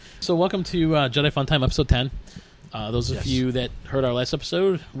So welcome to Jedi Fun Time, Episode 10. Those of you that heard our last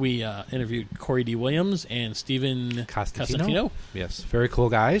episode, we interviewed Corey D. Williams and Stephen Costantino. Yes, very cool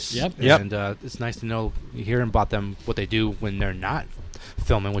guys. Yep. And it's nice to know, hear about them, what they do when they're not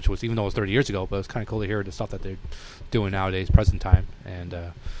filming, which was, even though it was 30 years ago, but it's kind of cool to hear the stuff that they're doing nowadays, present time. And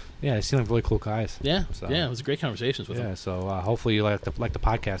yeah, they seem like really cool guys. Yeah, so, yeah, it was great conversations with them. Yeah, so hopefully you like the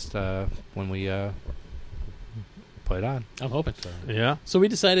podcast when we put it on. I'm hoping. Yeah. So we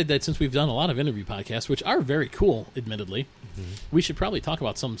decided that since we've done a lot of interview podcasts, which are very cool, admittedly, we should probably talk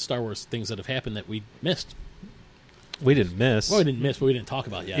about some Star Wars things that have happened that we missed. We didn't miss. Well, we didn't miss, but we didn't talk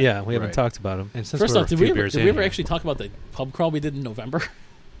about yet. Yeah, we haven't talked about them. And since First we're off, did we ever actually talk about the pub crawl we did in November?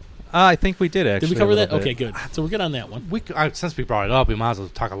 I think we did, actually. Did we cover that? bit. Okay, good. So we're good on that one. Since we brought it up, we might as well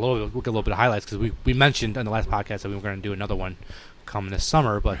talk a little bit. We'll get a little bit of highlights because we mentioned in the last podcast that we were going to do another one coming this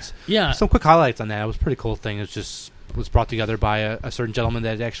summer. But yeah, some quick highlights on that. It was a pretty cool thing. It was brought together by a certain gentleman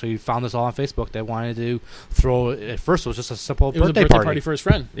that actually found us all on Facebook that wanted to throw. At first, it was just a simple birthday party for his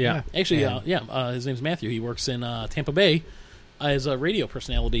friend. Yeah. Actually, his name's Matthew. He works in Tampa Bay as a radio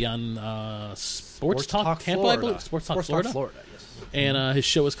personality on Sports Talk Tampa, Florida. I believe. Sports Talk Florida. Yes. And his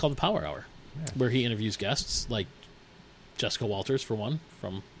show is called The Power Hour, where he interviews guests like Jessica Walters, for one,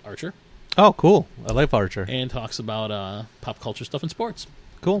 from Archer. Oh, cool. I like Archer. And talks about pop culture stuff in sports.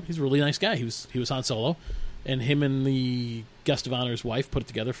 Cool. He's a really nice guy. He was Han Solo, and him and the guest of honor's wife put it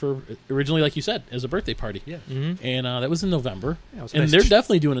together for, originally, like you said, as a birthday party. Yeah. Mm-hmm. And that was in November. Yeah, it was and nice they're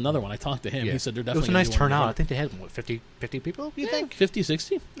definitely doing another one. I talked to him. Yeah. He said they're It definitely was a nice gonna do one turnout. I more. think they had, 50 people, you think? 50,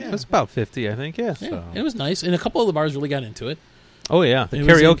 60? Yeah. It was about 50, I think, yeah. Yeah, So. it was nice. And a couple of the bars really got into it. Oh, yeah. The It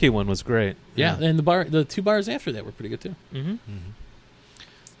was karaoke one was great. Yeah, and the two bars after that were pretty good, too. Mm-hmm.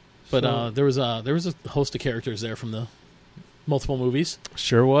 But there was a host of characters there from the multiple movies.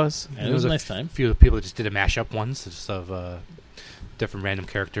 Sure was. And it was a nice time. A few people just did a mashup ones just of different random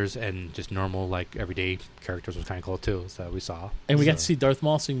characters, and just normal, like, everyday characters was kind of cool, too, so we saw. And we got to see Darth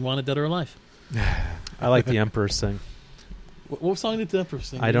Maul sing Wanted Dead or Alive. I like the Emperor sing. What song did the Emperor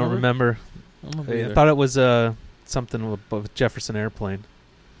sing? I don't remember. I thought it was something with Jefferson Airplane.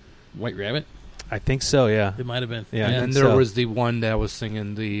 White Rabbit? I think so, yeah. It might have been. Yeah. And then there was the one that was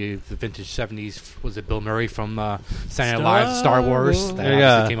singing the vintage 70s. Was it Bill Murray from Saturday Night Live, Star Wars? That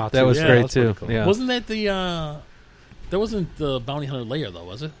obviously came out that too. was Yeah, great, that was too. cool. Yeah. Wasn't that that wasn't the Bounty Hunter Leia, though,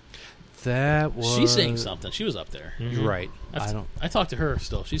 was it? That was... She sang something. She was up there. Mm-hmm. You're right. I talked to her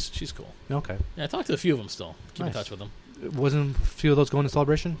still. She's cool. Okay. Yeah, I talked to a few of them still. Keep in Nice. touch with them. Wasn't a few of those going to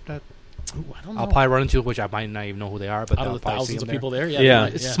Celebration? Ooh, I don't know. I'll probably run into, which I might not even know who they are, but out I'll of the probably see thousands of them people there. there. Yeah.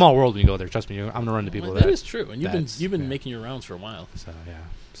 It's a small world when you go there. Trust me, I'm going to run into people That is true. And you've been yeah. making your rounds for a while. So, yeah.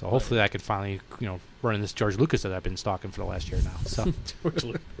 So hopefully I could finally, run in this George Lucas that I've been stalking for the last year now. So George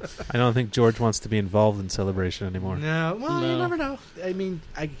Lucas. I don't think George wants to be involved in Celebration anymore. No, well, No. you never know. I mean,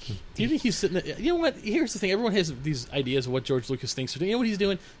 Do you think he's sitting there? You know what? Here's the thing. Everyone has these ideas of what George Lucas thinks. You know what he's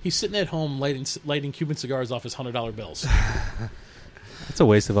doing? He's sitting at home lighting Cuban cigars off his $100 bills. It's a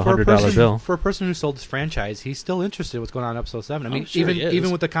waste of a for $100 bill. For a person who sold this franchise, he's still interested in what's going on in Episode 7. I mean, sure he is.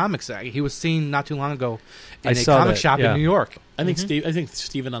 even with the comics, he was seen not too long ago in I a saw comic that, shop yeah. in New York. I think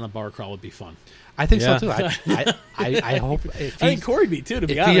Steven on the bar crawl would be fun. I think Yeah. so too. I hope if I think Corey'd be too. To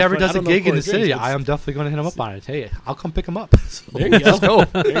be if honest, he ever but I does a don't know gig in Corey the city, drinks, I am definitely going to hit him up on it. I tell you, I'll come pick him up. So There you go.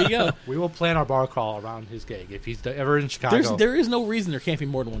 There you go. we will plan our bar crawl around his gig if he's ever in Chicago. There is no reason there can't be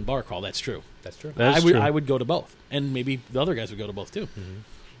more than one bar crawl. That's true. That's true. That's true. I would go to both, and maybe the other guys would go to both too.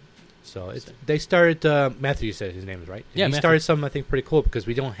 So they started. Matthew, you said his name is right. Yeah, he Matthew. started something I think pretty cool because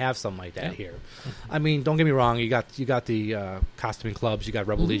we don't have something like that here. I mean, don't get me wrong. You got the costuming clubs. You got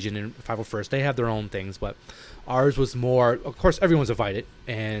Rebel Legion and 501st. They have their own things, but ours was more. Of course, everyone's invited,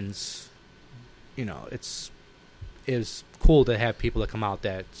 and it's cool to have people that come out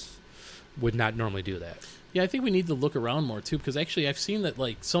that would not normally do that. Yeah, I think we need to look around more too, because actually I've seen that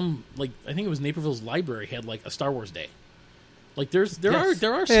I think it was Naperville's library had like a Star Wars Day. Like there are Yeah,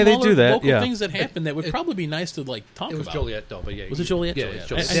 smaller they do that, local yeah. things that happen that would probably be nice to talk It was about. Joliet though, but yeah, Was it Joliet? Yeah, Joliet. it's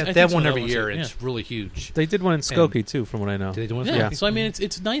Joliet. I They think have so, one that every was year, it, and it's really huge. They did one in Skokie, too, from what I know. Did they do one? Yeah. Yeah. So I mean,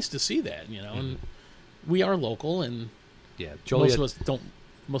 it's nice to see that, and we are local, and Yeah, Joliet.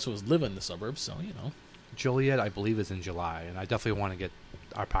 most of us live in the suburbs, so Joliet, I believe, is in July, and I definitely want to get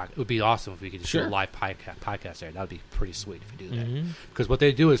our podcast. It would be awesome if we could just do Sure. a live podcast there. That would be pretty sweet if you do that. Mhm. Because what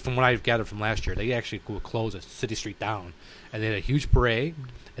they do is, from what I've gathered from last year, they actually will close a city street down, and they had a huge parade,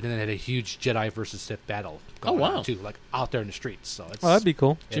 and then they had a huge Jedi versus Sith battle. Oh, wow. on, too, like out there in the streets. So it's, Oh, that'd be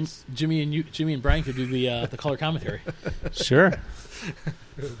cool. Jimmy and Brian could do the color commentary. Sure.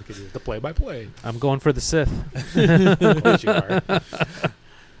 we could do the play-by-play. I'm going for the Sith. Of course you are.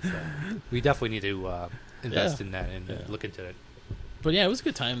 So, we definitely need to invest in that and look into it. But yeah, it was a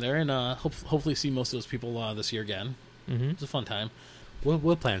good time there, and hopefully see most of those people this year again. Mm-hmm. It was a fun time.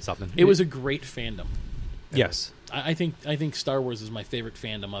 We'll plan something. It was a great fandom. Yes. I think Star Wars is my favorite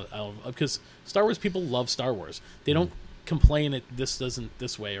fandom because Star Wars people love Star Wars. They don't complain that this isn't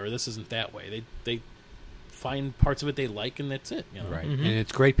this way or this isn't that way. They find parts of it they like, and that's it. You know? Right. Mm-hmm. And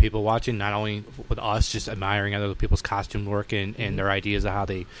it's great people watching, not only with us just admiring other people's costume work and their ideas of how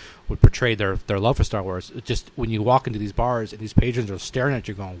they would portray their love for Star Wars. It's just when you walk into these bars and these patrons are staring at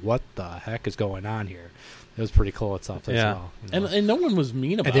you going, what the heck is going on here? It was pretty cool itself as well. You know? And no one was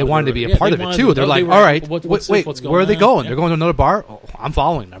mean about it. And they wanted to be a part of it, too. They're like, all right, wait, where are they going? They're going to another bar? Oh, I'm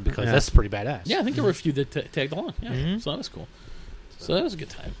following them because that's pretty badass. Yeah, I think there were a few that tagged along. Yeah, Mm-hmm. so that was cool. So that was a good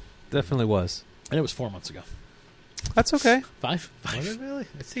time. Definitely was. And it was 4 months ago. That's okay. Five? Was it really?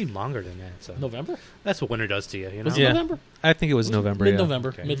 It seemed longer than that. So November? that's what winter does to you, you know? Was it November? I think it was November. Mid-November.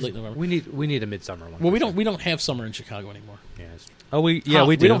 Okay. Mid-late November. We need a midsummer one. Well, we don't have summer in Chicago anymore. Yeah, Oh, we do.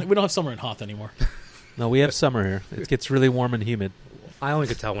 We don't have summer in Hoth anymore. No, we have summer here. It gets really warm and humid. I only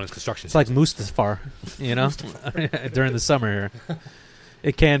could tell when it's construction. It's like Mustafar, you know, during the summer here.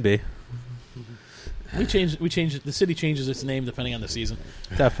 It can be. We change it. The city changes its name depending on the season.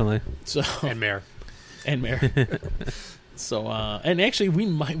 Definitely. So and mayor. and mayor. So and actually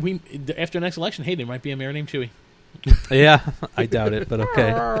we after the next election, hey, there might be a mayor named Chewy. Yeah, I doubt it, but okay.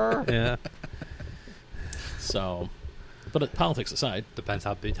 Yeah. So, but politics aside, Depends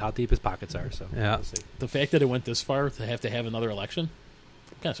how deep his pockets are. So Yeah. we'll see. the fact that it went this far to have another election,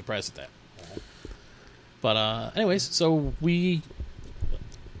 I'm kind of surprised at that. But anyways, so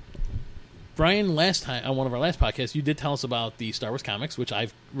Brian, last time on one of our last podcasts, you did tell us about the Star Wars comics, which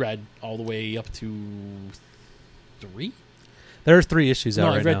I've read all the way up to 3. There are 3 issues out No,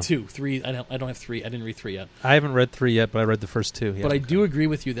 right I've read now. 2. 3. I don't have 3. I didn't read 3 yet. I haven't read 3 yet, but I read the first 2. Yeah. But I do agree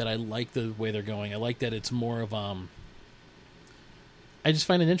with you that I like the way they're going. I like that it's more of I just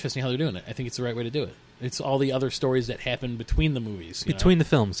find it interesting how they're doing it. I think it's the right way to do it. It's all the other stories that happen between the movies. Between the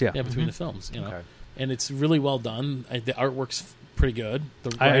films, yeah. Yeah, between the films. You know, Okay. and it's really well done. The artwork's pretty good.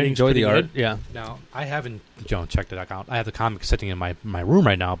 The I writing's enjoy pretty the art, good. yeah. Now I haven't checked it out. I have the comic sitting in my room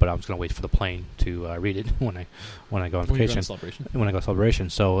right now, but I'm just going to wait for the plane to read it when I go on When you go vacation. on Celebration. When I go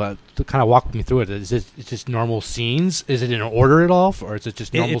celebration. So to kind of walk me through it, is it just normal scenes? Is it in order at all, or is it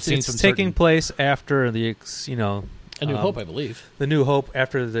just normal scenes? It's from taking certain- place after the, A New Hope, I believe. the New Hope,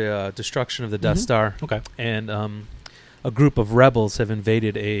 after the destruction of the Death Mhm. Star. Okay. And a group of rebels have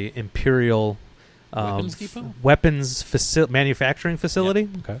invaded a Imperial Weapons depot? manufacturing facility.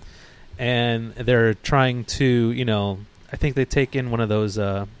 Okay. And they're trying to, I think they take in one of those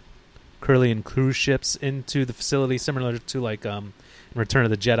Curlian cruise ships into the facility, similar to like in Return of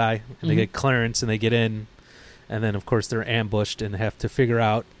the Jedi. And they Mhm. get clearance and they get in. And then, of course, they're ambushed and have to figure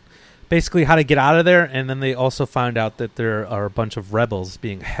out basically how to get out of there. And then they also find out that there are a bunch of rebels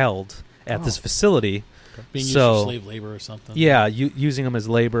being held at this facility. Being used So- for slave labor or something. Yeah, using them as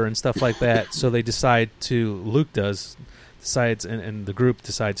labor and stuff like that. So they Luke decides, and the group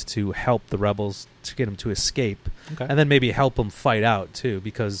decides to help the rebels to get them to escape. Okay. And then maybe help them fight out, too,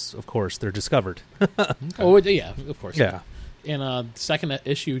 because, of course, they're discovered. Oh, yeah, of course. Yeah. And second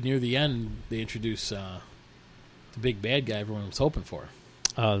issue, near the end, they introduce the big bad guy everyone was hoping for.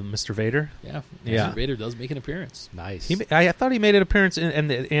 Mr. Vader. Yeah. Yeah. Mr. Vader does make an appearance. Nice. I thought he made an appearance in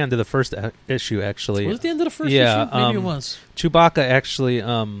the end of the first issue, actually. Was it the end of the first Yeah, issue? Maybe it was. Chewbacca actually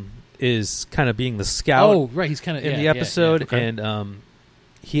is kind of being the scout. Oh, right. He's kind of in the episode, okay. and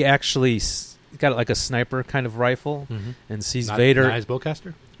he actually got like a sniper kind of rifle Mhm. and sees Not Vader. as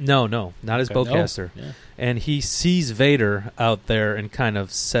bowcaster. No, not his Okay. bowcaster. Yeah. And he sees Vader out there and kind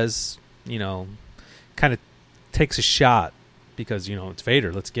of says, kind of takes a shot because it's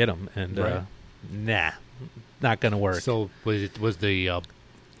Vader. Let's get him. And Right. nah, not gonna work. So was the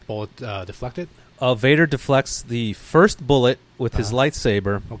bullet deflected? Vader deflects the first bullet with his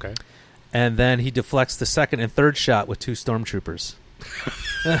lightsaber, Okay. and then he deflects the second and third shot with 2 stormtroopers.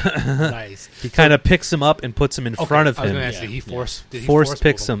 Nice. He kind of picks him up and puts him in front of I was him. going to ask, Yeah. did he force? Did he Force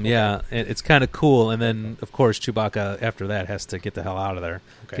picks pull him, yeah. And it's kind of cool. And then, of course, Chewbacca, after that, has to get the hell out of there.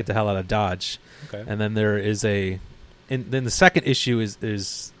 Okay. Get the hell out of Dodge. Okay. And then there is and then the second issue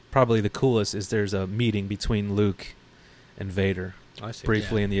is probably the coolest, is there's a meeting between Luke and Vader I see.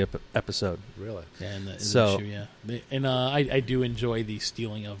 briefly Yeah. in the episode. Really? Yeah, in the So- issue, yeah. And I do enjoy the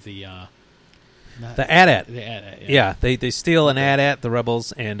stealing of the... The AT-AT. The AT-AT, Yeah, they steal an AT-AT, the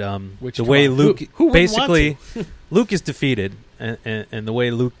rebels, and Which, the come way on, Luke who wouldn't want basically Luke is defeated, and the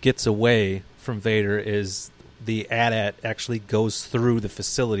way Luke gets away from Vader is the AT-AT actually goes through the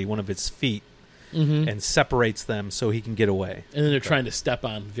facility, one of its feet, and separates them so he can get away. And then they're trying to step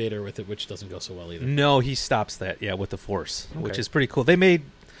on Vader with it, which doesn't go so well either. No, he stops that, with the Force, which is pretty cool.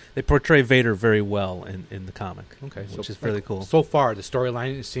 They portray Vader very well in the comic, which is really cool. So far, the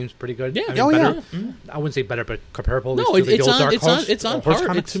storyline seems pretty good. Yeah. I mean, Oh, yeah. better. I wouldn't say better, but comparable. No, to the it's old on Dark Horse, it's on Horse par.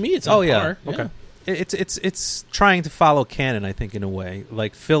 comics? To me, it's on par. Okay. It's trying to follow canon, I think, in a way,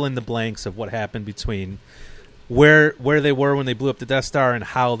 like fill in the blanks of what happened between where they were when they blew up the Death Star and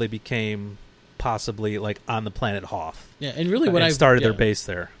how they became possibly like on the planet Hoth. Yeah, and really what and I've started their base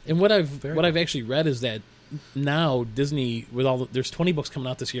there. And what I've actually read is that now Disney, with there's 20 books coming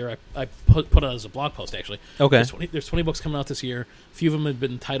out this year. I put it as a blog post actually. Okay. There's 20 books coming out this year. A few of them have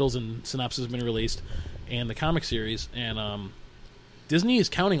been titles and synopses have been released, and the comic series. And Disney is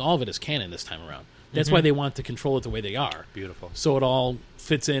counting all of it as canon this time around. That's why they want to control it the way they are. Beautiful. So it all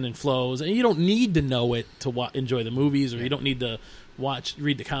fits in and flows, and you don't need to know it to enjoy the movies, or you don't need to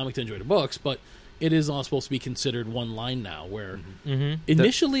read the comic to enjoy the books. But it is all supposed to be considered one line now. Where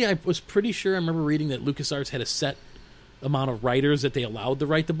initially I was pretty sure I remember reading that LucasArts had a set amount of writers that they allowed to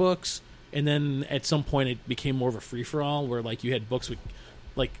write the books, and then at some point it became more of a free for all, where like you had books with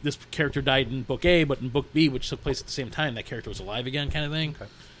like this character died in book A, but in book B, which took place at the same time, that character was alive again, kind of thing. Okay.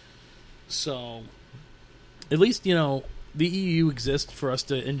 So at least, the EU exists for us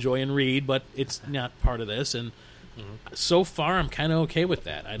to enjoy and read, but it's not part of this. And so far, I'm kind of okay with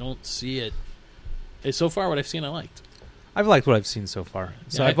that. I don't see it. So far, what I've seen, I liked. I've liked what I've seen so far.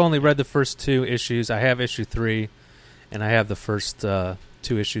 So Yeah, I've only read the first 2 issues. I have issue 3, and I have the first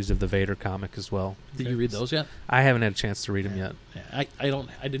 2 issues of the Vader comic as well. Did you read those yet? I haven't had a chance to read them yet. Yeah, I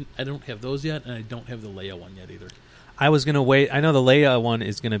don't have those yet, and I don't have the Leia one yet either. I was going to wait. I know the Leia one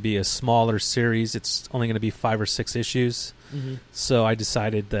is going to be a smaller series. It's only going to be 5 or 6 issues. So I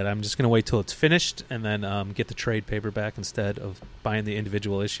decided that I'm just going to wait till it's finished and then get the trade paperback instead of buying the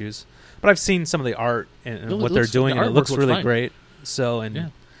individual issues. But I've seen some of the art and what they're doing, and it looks really great. So, and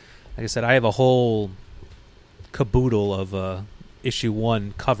like I said, I have a whole caboodle of issue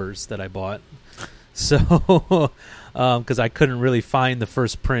 1 covers that I bought. So, because I couldn't really find the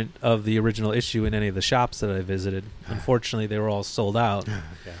first print of the original issue in any of the shops that I visited. Unfortunately, they were all sold out.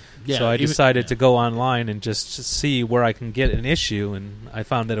 Yeah, so I decided to go online and just see where I can get an issue, and I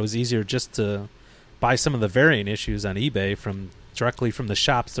found that it was easier just to buy some of the variant issues on eBay directly from the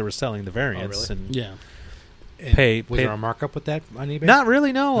shops that were selling the variants. Oh, really? And Yeah. And was there a markup with that on eBay? Not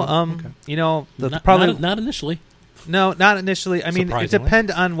really, no. Okay. Probably not initially. no, not initially. I mean, it Surprisingly.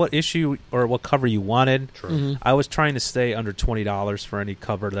 depends on what issue or what cover you wanted. True. I was trying to stay under $20 for any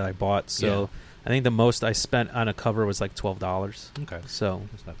cover that I bought, so I think the most I spent on a cover was like $12. Okay. So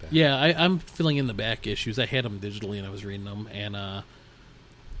That's not bad. Yeah, I'm filling in the back issues. I had them digitally, and I was reading them. And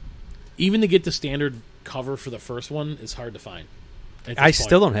even to get the standard cover for the first one is hard to find. I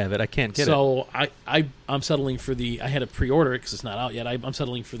still don't have it. I can't get it. So I'm settling for I had to pre-order it because it's not out yet. I'm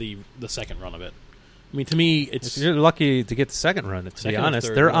settling for the second run of it. I mean, to me, it's You're lucky to get the second run, to be Second or honest.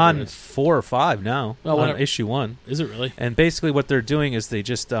 third, They're whatever it on is. 4 or 5 now Oh, on whatever. issue 1. Is it really? And basically what they're doing is they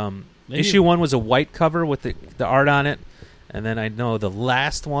just Maybe- issue 1 was a white cover with the art on it, and then I know the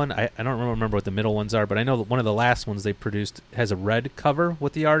last one, I don't remember what the middle ones are, but I know that one of the last ones they produced has a red cover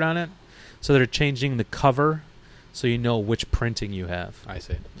with the art on it. So they're changing the cover so you know which printing you have. I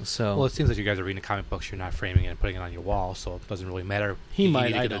see. So Well, it seems like you guys are reading comic books. You're not framing it and putting it on your wall, so it doesn't really matter. He You might,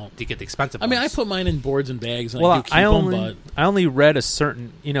 need to I get don't. to get the expensive I mean, I ones. put mine in boards and bags, and I well, do keep them, I only read a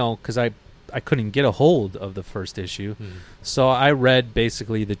certain, because I couldn't get a hold of the first issue. So I read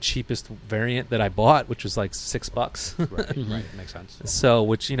basically the cheapest variant that I bought, which was like $6. Right, right. Makes sense. So,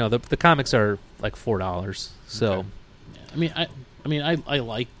 which the comics are like $4. So, Okay. Yeah. I mean, I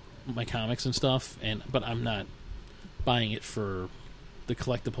like my comics and stuff, but I'm not buying it for the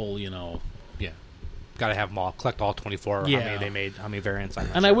collectible, Yeah. Got to have them all. Collect all 24. Yeah. How many they made? How many variants? I'm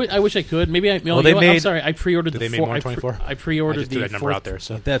not And sure. I wish I could. Maybe Well, I'm made- sorry. I pre-ordered Did the they make 4. more than 24? I I pre-ordered just threw the that number 4th out there.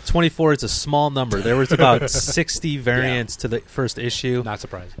 So that 24 is a small number. There was about 60 variants to the first issue, not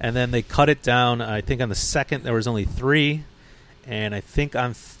surprised. and then they cut it down. I think on the second there was only 3, and I think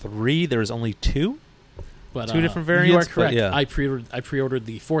on 3 there was only 2. But, 2 different You are variants, but correct. yeah. I pre-ordered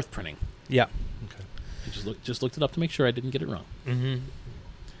the 4th printing. Yeah. Okay. I just looked it up to make sure I didn't get it wrong, Mm-hmm.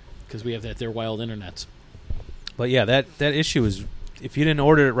 because we have their wild internets. But yeah, that issue is. If you didn't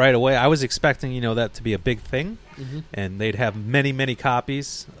order it right away, I was expecting that to be a big thing, and they'd have many, many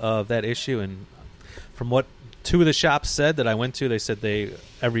copies of that issue. And from what 2 of the shops said that I went to, they said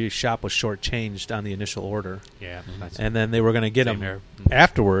every shop was shortchanged on the initial order, Yeah. That's and then they were going to get same them here.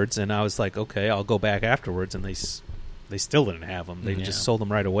 afterwards. And I was like, okay, I'll go back afterwards, and they still didn't have them. They Yeah. just sold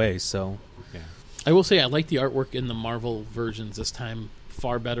them right away. So Yeah. I will say I like the artwork in the Marvel versions this time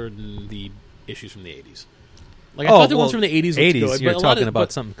far better than the issues from the 80s. Like I thought the ones from the 80s looked 80s, good. you're but talking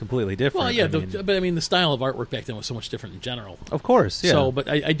about something completely different. Well, yeah, I but I mean, the style of artwork back then was so much different in general. of course, yeah. So, but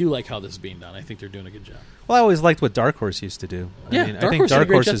I do like how this is being done. I think they're doing a good job. Well, I always liked what Dark Horse used to do. Yeah, I mean, Dark I think Horse did a Dark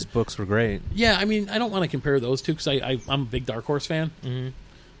great Horse's job. books were great. Yeah, I mean, I don't want to compare those two because I'm a big Dark Horse fan. Mm-hmm.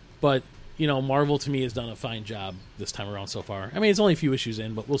 But, Marvel to me has done a fine job this time around so far. I mean, it's only a few issues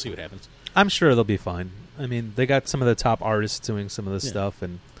in, but we'll see what happens. I'm sure they'll be fine. I mean, they got some of the top artists doing some of this stuff,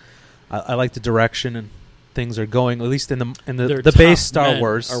 and I like the direction and things are going. At least in Their the top base Star men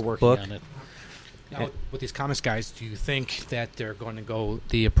Wars are working book. on it. Now, with these comics guys, do you think that they're going to go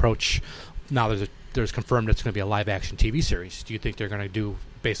the approach? Now there's confirmed it's going to be a live action TV series. Do you think they're going to do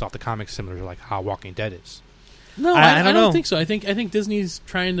based off the comics similar to like how Walking Dead is? No, I I don't know. don't think so. I think Disney's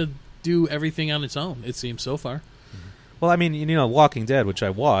trying to do everything on its own, it seems so far. Well, I mean, Walking Dead, which I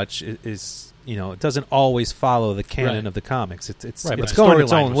watch, is it doesn't always follow the canon Right. of the comics. It's Right, but it's the going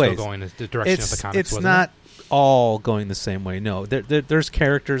its storyline own was ways. still going the direction of the comics. It's wasn't not all going the same way. No, there's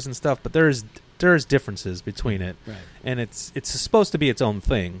characters and stuff, but there's differences between it, Right. and it's supposed to be its own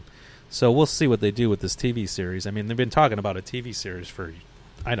thing. So we'll see what they do with this TV series. I mean, they've been talking about a TV series for,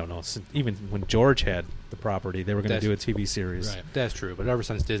 I don't know, even when George had the property, they were going to do a TV series. Right. That's true, but ever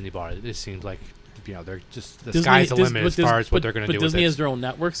since Disney bought it, it seems like they're just the Disney- sky's the limit Dis- as far Dis- as what they're going to do But with Disney it. has their own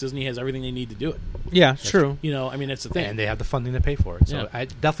networks. Disney has everything they need to do it. Yeah, true. I mean, that's the thing. And they have the funding to pay for it. So Yeah. I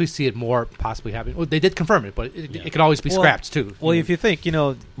definitely see it more possibly happening. Well, they did confirm it, but Yeah. it could always be Well- scrapped too. Well, if you think,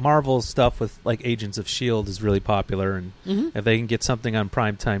 Marvel stuff with like Agents of S.H.I.E.L.D. is really popular, and Mhm. if they can get something on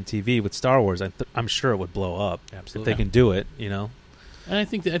primetime TV with Star Wars, I'm sure it would blow up. Absolutely. If they can do it, And I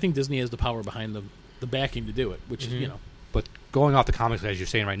think Disney has the power behind the backing to do it, which is But going off the comics, as you're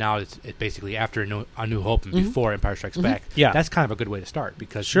saying right now, it's basically after A New Hope and Mhm. before Empire Strikes Mhm. Back. Yeah. That's kind of a good way to start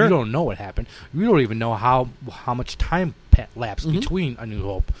because Sure. you don't know what happened. You don't even know how much time lapsed Mhm. between A New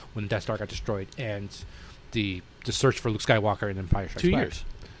Hope when Death Star got destroyed and the search for Luke Skywalker and Empire Strikes 2 Back. years.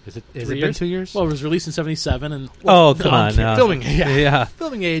 Has it 3 been years? 2 years? Well, it was released in '77, and Oh, come on now. Filming, yeah. Yeah.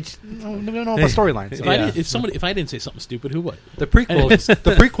 Filming age. No, we don't know about storylines. Yeah. if I didn't say something stupid, who would? The prequels,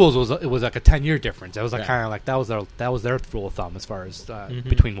 the prequels was like a 10-year difference. That was like Right. kind of like that was their rule of thumb as far as Mhm.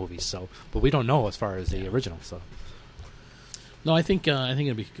 between movies. So, but we don't know as far as the original. So, No, I think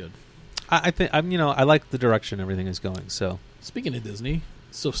it'd be good. I think I like the direction everything is going. So Speaking of Disney,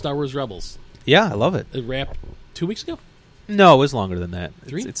 so Star Wars Rebels, yeah, I love it. it wrapped 2 weeks ago. No, it was longer than that.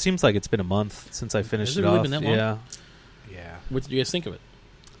 3? It seems like it's been a month since I finished Has it it really off. been that long? Yeah. yeah. What did you guys think of it?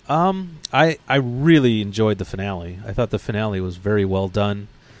 I really enjoyed the finale. I thought the finale was very well done.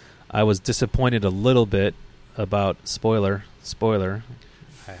 I was disappointed a little bit about spoiler.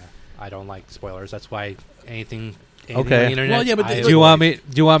 I don't like spoilers. That's why anything Okay. on the internet. Well, yeah, but I Do you want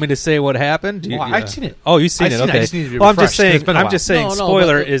me to say what happened? Well, I've seen it. Oh, you've seen I've it. seen it. I Okay. just need to be Well, I'm just refreshed, 'cause saying. it's been a I'm while. just saying. No,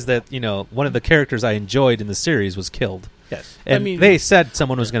 spoiler but- is that one of the characters I enjoyed in the series was killed, Yes. and I mean- they said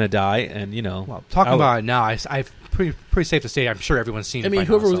someone was going to die, and Well, talking about it now, I've pretty safe to say I'm sure everyone's seen it. I mean, by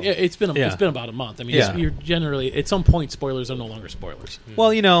whoever now, was, so. it's been Yeah. it's been about a month. I mean, Yeah. you're generally at some point spoilers are no longer spoilers.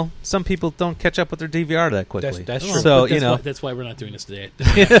 Well, some people don't catch up with their DVR that quickly. That's Well, true. So but that's why we're not doing this today.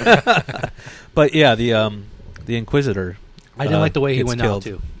 But yeah, the Inquisitor. I didn't like the way he gets went killed. out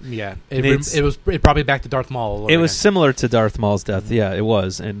too. Yeah, It's- it brought me back to Darth Maul. all over It was again. similar to Darth Maul's death. Mm-hmm. Yeah, it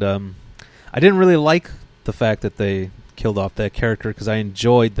was, and I didn't really like the fact that they killed off that character because I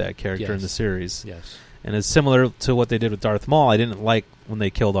enjoyed that character in Yes. the series. Yes. And it's similar to what they did with Darth Maul. I didn't like when they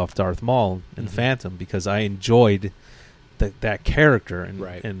killed off Darth Maul in Mhm. Phantom because I enjoyed that character and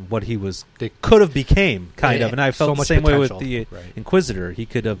Right. and what he was They- could have became kind Yeah, of. And I felt so the much same way with potential. the Right. Inquisitor. He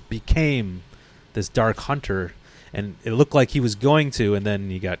could have became this dark hunter, and it looked like he was going to, and then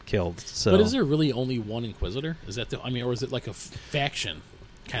he got killed. So, But is there really only one Inquisitor? Is that or is it like a faction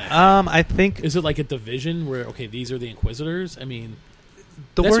kind of? I think Is it like a division where these are the Inquisitors? I mean,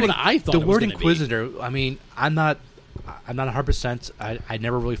 The that's word, what I thought. the it was word gonna be. Inquisitor. I mean, I'm not 100%. I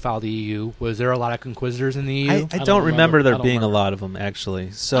never really followed the EU. Was there a lot of Inquisitors in the EU? I don't don't remember remember. there I don't being remember. a lot of them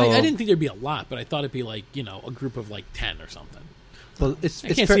actually. So I didn't think there'd be a lot, but I thought it'd be like a group of like 10 or something. well, it's I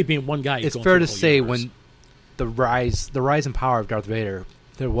can't fair, see it being one guy. it's going fair through to the whole say universe. when the rise in power of Darth Vader,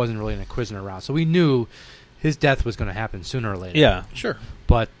 there wasn't really an Inquisitor around, so we knew his death was going to happen sooner or later. yeah. Sure.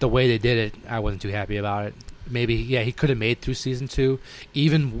 But the way they did it, I wasn't too happy about it. Maybe, he could have made through season 2.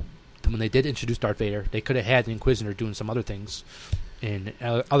 Even when they did introduce Darth Vader, they could have had the Inquisitor doing some other things in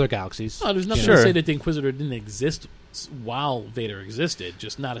other galaxies. No, there's nothing Sure. to say that the Inquisitor didn't exist while Vader existed,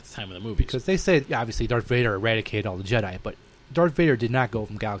 just not at the time of the movies. Because they say, obviously, Darth Vader eradicated all the Jedi, but Darth Vader did not go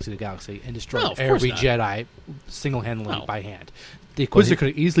from galaxy to galaxy and destroy No, of course every not. Jedi single-handedly No. by hand. The Inquisitor could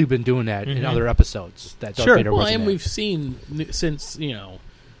have easily been doing that in Mhm. other episodes that Darth Sure. Vader well, wasn't and in. we've seen since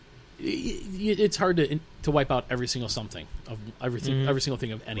it's hard to wipe out every single something of everything, every single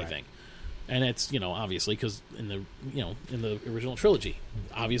thing of anything. And it's, obviously, because in the original trilogy,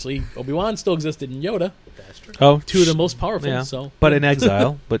 obviously Obi-Wan still existed in Yoda. That's true. Oh, Two of the most powerful. yeah. So, but in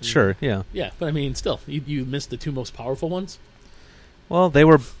exile. But sure, yeah. Yeah, but I mean, still, you missed the two most powerful ones. Well, they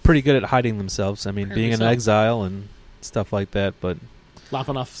were pretty good at hiding themselves. I mean, Apparently being in so. exile and stuff like that. But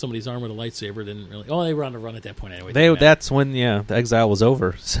Lopping off somebody's arm with a lightsaber didn't really. Oh, they were on the run at that point anyway. that's when the exile was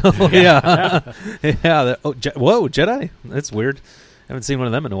over. So yeah. Whoa, Jedi. That's weird. Haven't seen one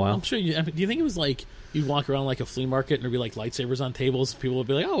of them in a while. I'm sure. Do you think it was like you'd walk around like a flea market and there'd be like lightsabers on tables? People would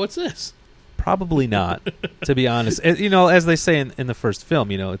be like, "Oh, what's this?" Probably not, to be honest. As they say in the first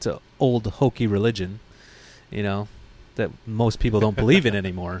film, it's an old hokey religion, that most people don't believe in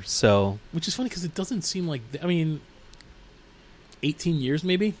anymore. So, Which is funny because it doesn't seem like. 18 years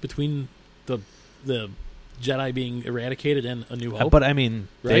maybe between the Jedi being eradicated and A New Hope. but I mean,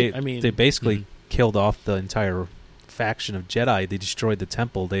 Right? they basically killed off the entire faction of Jedi. They destroyed the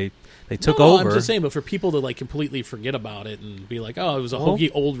temple. They took over. I'm just saying, but for people to like completely forget about it and be like, "Oh, it was a hokey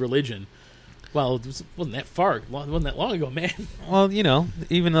old religion." Well, it wasn't that wasn't that long ago, man. Well,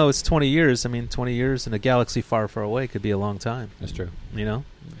 even though it's 20 years, 20 years in a galaxy far, far away could be a long time. That's true.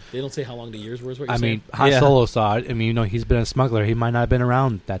 They don't say how long the years were. Is what you're I saying? mean, Han Yeah. Solo saw it. He's been a smuggler. He might not have been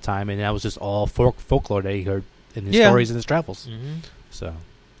around that time, and that was just all folklore that he heard in his stories and his travels. Mm-hmm. So,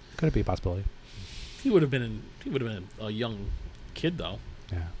 could it be a possibility? he would have been a young kid though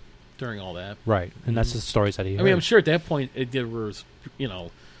Yeah. during all that. Right, and that's the stories that he heard. I mean, I'm sure at that point there was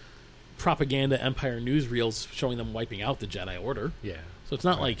propaganda Empire newsreels showing them wiping out the Jedi Order. Yeah. So it's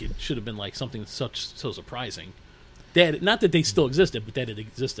not like it should have been like something so surprising. Not that they still existed, but that it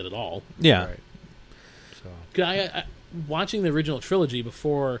existed at all. Yeah. Right. So. 'Cause I watching the original trilogy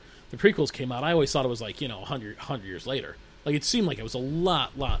before the prequels came out, I always thought it was like 100 years later. Like it seemed like it was a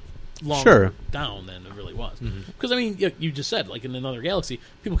lot longer Sure. down than it really was. Mhm. Because you just said like in another galaxy,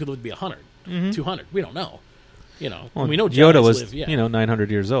 people could live to be 100, 200. We don't know. Well, we know Yoda Jedis was live, 900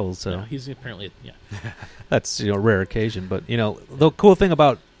 years old, so Yeah, he's apparently that's a rare occasion. But the cool thing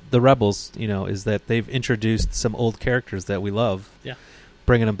about the Rebels, is that they've introduced some old characters that we love. Yeah.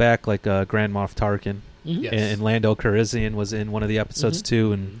 Bringing them back, like Grand Moff Tarkin. Mhm. Yes. And Lando Calrissian was in one of the episodes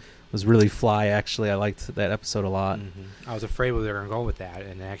too, and was really fly. Actually, I liked that episode a lot. I was afraid we were going to go with that,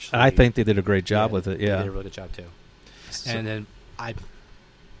 and actually, I think they did a great job with it. they Yeah. did a really good job too. And then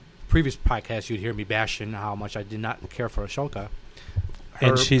previous podcast, you'd hear me bashing how much I did not care for Ahsoka.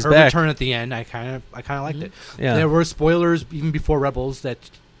 And she's her back. return at the end, I kind of liked it. Yeah. There were spoilers even before Rebels that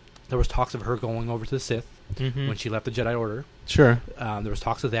there was talks of her going over to the Sith when she left the Jedi Order. Sure. There was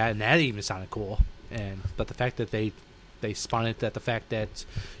talks of that, and that even sounded cool. But the fact that they spun it at the fact that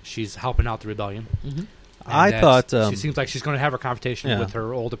she's helping out the rebellion. Mhm. And I that's- thought she seems like she's going to have a confrontation with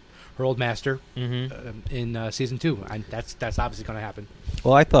her old master in season 2, and that's obviously going to happen.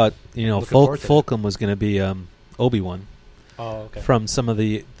 Well, I thought Looking forward to it. Fulcrum was going to be Obi-Wan. Oh, okay. From some of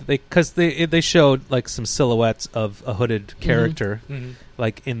because they showed like some silhouettes of a hooded character, Mhm.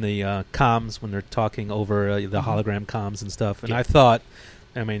 like in the comms when they're talking over the hologram comms and stuff. And Yeah. I thought,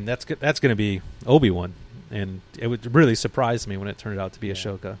 that's going to be Obi-Wan, and it would really surprise me when it turned out to be Yeah.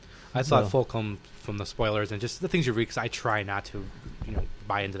 Ahsoka. I So- thought Fulcrum from the spoilers and just the things you read, because I try not to,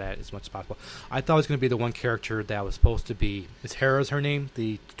 buy into that as much as possible. I thought it was going to be the one character that was supposed to be. Is Hera's her name?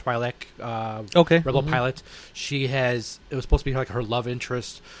 The Twi'lek Okay. rebel pilot. It was supposed to be like her love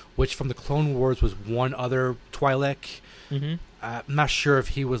interest, which from the Clone Wars was one other Twi'lek. Mm-hmm. I'm not sure if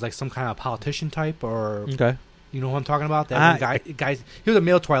he was like some kind of politician type or. Okay. You know who I'm talking about? That one guy. He was a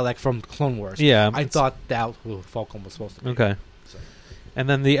male Twi'lek from Clone Wars. Yeah. I thought that who Fulcrum was supposed to be. Okay. So. And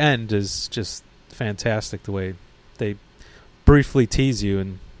then the end is just fantastic. The way they briefly tease you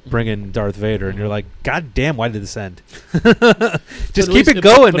and bring in Darth Vader, and you're like, God damn, why did this end? Just keep it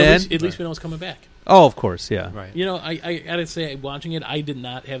going, man. At least we know it's coming back. Oh, of course, yeah. Right. I gotta say, watching it, I did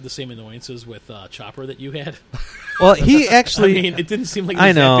not have the same annoyances with Chopper that you had. Well, he actually, I mean, it didn't seem like it I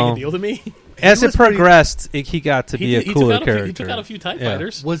was that big know. a deal to me. as He it was pretty- progressed, he got to be a cooler character. He took out a few TIE Yeah.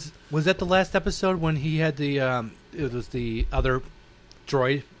 fighters. Was that the last episode when he had the it was the other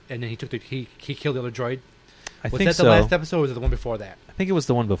droid and then he took he killed the other droid? I Was think that so. the last episode or was it the one before that? I think it was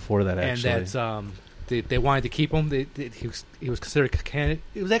the one before that, actually. And that's they wanted to keep him. He was considered a candidate.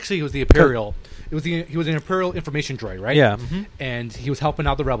 It was the Imperial. He was an Imperial information droid, right? Yeah. And he was helping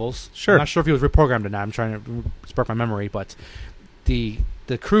out the rebels. Sure. I'm not sure if he was reprogrammed or not. I'm trying to spark my memory, but the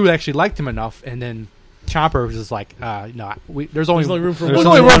crew actually liked him enough, and then Chopper was just like, no, there's only only room for there's one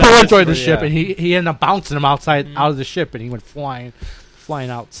only droid room for on one the droid in the ship, ship, yeah. and he ended up bouncing him out of the ship, and he went flying flying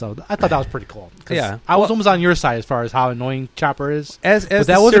out. So I thought that was pretty cool. 'Cause Yeah. I was almost on your side as far as how annoying Chopper is. As But the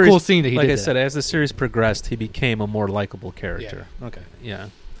that was a series- cool scene that he like did I that. said, as the series progressed, he became a more likable character. Okay. Yeah.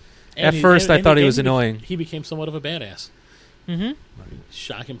 And At first, I thought he was annoying. He became somewhat of a badass, Mm-hmm.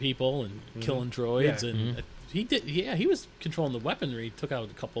 shocking people and killing droids, Yeah. and he did. Yeah, he was controlling the weaponry. He took out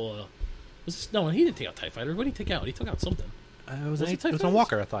a couple of. No, he didn't take out TIE Fighter. What did he take out? He took out something. It was, Was an, it TIE it was Fighters? on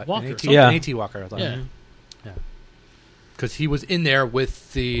Walker, I thought. Walker, An AT, something. Yeah. an AT Walker, I thought. Yeah. Because he was in there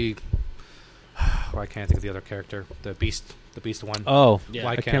with the. I can't think of the other character. The Beast one. Oh, Yeah.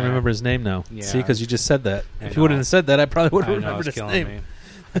 Why I can't can't remember his name now. Yeah. See, because you just said that. I If you wouldn't know. have said that, I probably would I have know, remembered it's his killing name. me.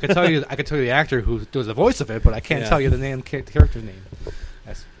 I could tell you the actor who does the voice of it, but I can't Yeah. tell you the character name.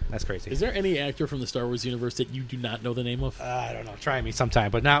 That's crazy. Is there any actor from the Star Wars universe that you do not know the name of? I don't know. Try me sometime,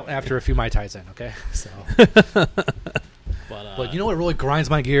 but not after a few Mai Tais in. Okay. So, but you know what really grinds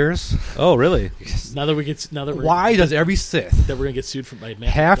my gears? Oh, really? now that we're Why does every Sith that we're gonna get sued by Matt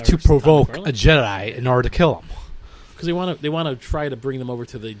have to Dark- Tom provoke a McFarlane? Jedi in order to kill him? Because they want to try to bring them over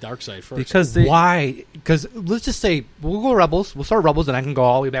to the dark side first. Because they. Why? Because let's just say we'll go Rebels. We'll start Rebels, and I can go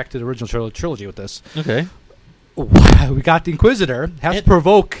all the way back to the original trilogy with this. Okay. Why? We got the Inquisitor has to And-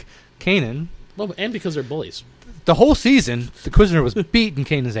 provoke Kanan. well, and because they're bullies. The whole season, the Inquisitor was beating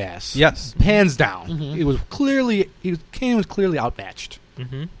Kanan's ass. Yes. Hands down. Mhm. It was clearly Kanan was clearly outmatched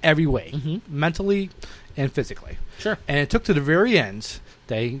Mm-hmm. every way, Mhm. mentally and physically. Sure. And it took to the very end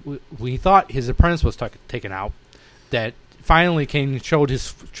that we thought his apprentice was taken out, that finally Kanan showed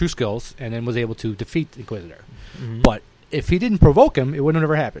his true skills and then was able to defeat the Inquisitor. Mm-hmm. But if he didn't provoke him, it would have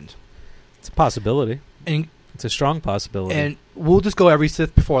never happened. It's a possibility. And It's a strong possibility. and we'll just go every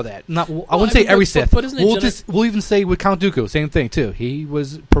Sith before that. Not I Well, wouldn't I say mean, every but- Sith. but isn't it We'll even say with Count Dooku, same thing too. He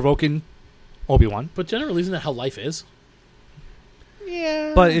was provoking Obi-Wan. But generally, isn't that how life is?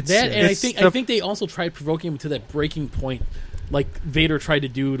 Yeah, But it's That, and it's I think they also tried provoking him to that breaking point, like Vader tried to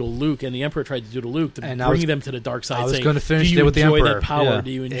do to Luke, and the Emperor tried to do to Luke, to And I bring was- them to the dark side. I was saying, gonna finish do it you with the enjoy Emperor." that power? Yeah.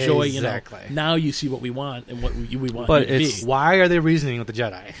 Do you enjoy, Exactly. now you see what we want and what we want But you to it's- be. why are they reasoning with the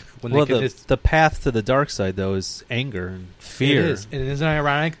Jedi when well, they can the path to the dark side though is anger and fear. It is. And isn't it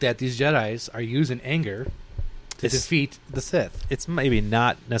ironic that these Jedis are using anger to It's- defeat the Sith? It's maybe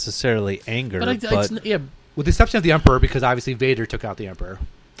not necessarily anger, But, yeah, With the exception of the Emperor, because obviously Vader took out the Emperor.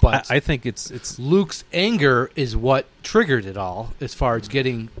 But I think it's Luke's anger is what triggered it all, as far as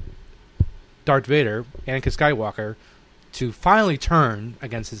getting Darth Vader, Anakin Skywalker, to finally turn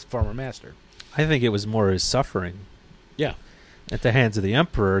against his former master. I think it was more his suffering yeah. at the hands of the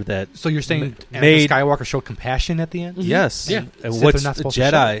Emperor that So you're saying Ma- Anakin made- Skywalker showed compassion at the end? Mhm. yes, Yeah. And Sith what's are not the supposed to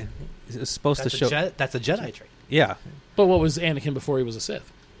Jedi is supposed That's, to show? that's a Jedi trait. Yeah, But what was Anakin before he was a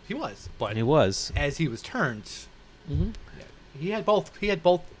Sith? He was, but and he was. as he was turned, Mm-hmm. he had both. He had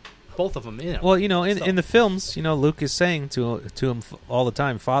both of them in him. Well, you know, in, So- in the films, you know, Luke is saying to him all the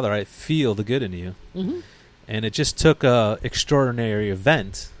time, "Father, I feel the good in you," Mm-hmm. and it just took a extraordinary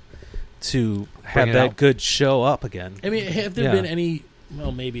event to have it that out. good show up again. I mean, have there Yeah. been any?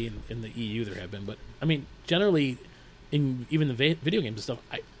 Well, maybe in the EU there have been, but I mean, generally, in even the video games and stuff,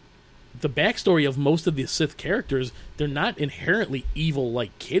 the backstory of most of the Sith characters, they're not inherently evil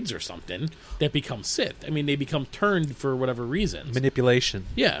like kids or something that become Sith. I mean, they become turned for whatever reasons. Manipulation.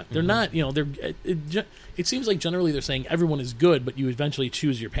 Yeah, they're not. You know, they're. It seems like generally they're saying everyone is good, but you eventually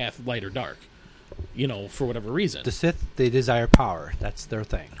choose your path, light or dark. You know, for whatever reason. the Sith, they desire power. That's their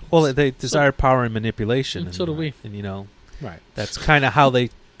thing. Well, they desire power and manipulation. And so do we. And, you know, Right. that's kind of how they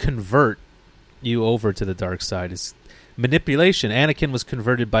convert you over to the dark side is manipulation. Anakin was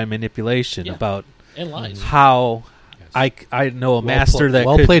converted by manipulation Yeah. about And lies. how I know a master that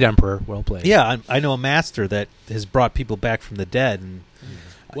well could, played, Emperor. Well played. Yeah, I know a master that has brought people back from the dead, and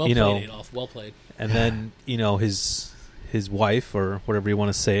Well you played, know, Adolf. Well played. and then you know his wife or whatever you want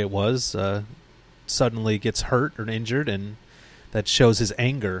to say it was suddenly gets hurt or injured, and that shows his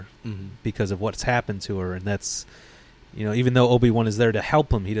anger Mm-hmm. because of what's happened to her, and that's, you know, even though Obi-Wan is there to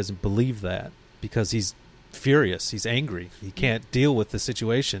help him, he doesn't believe that because he's furious, he's angry, he can't deal with the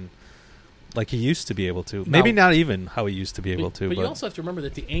situation like he used to be able to. Maybe not even how he used to be able to. But you also have to remember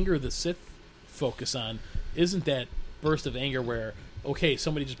that the anger the Sith focus on isn't that burst of anger where, okay,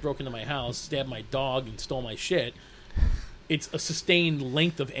 somebody just broke into my house, stabbed my dog, and stole my shit. It's a sustained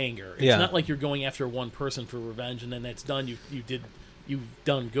length of anger. It's Yeah. not like you're going after one person for revenge and then that's done. You've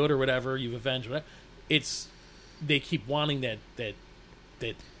done good or whatever. You've avenged whatever. It's they keep wanting that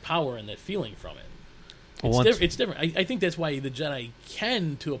power and that feeling from it. It's different. I think that's why the Jedi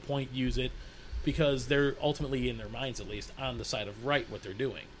can, to a point, use it because they're ultimately, in their minds at least, on the side of right what they're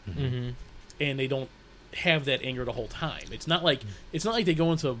doing, hmm and they don't have that anger the whole time. It's not like they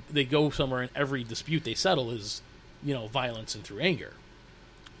go somewhere and every dispute they settle is, you know, violence and through anger.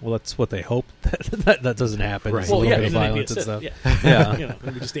 Well, that's what they hope that doesn't happen. Right. There's a Well, little yeah, bit of and then violence and it'd be stuff. a Yeah. you know,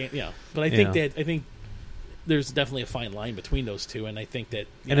 we just but I think there's definitely a fine line between those two, and I think that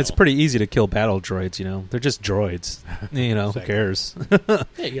And it's pretty easy to kill battle droids, you know. They're just droids. You know, who Exactly. cares?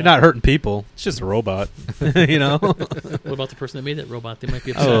 hey, You're not hurting people. It's just a robot. You know? What about the person that made that robot? They might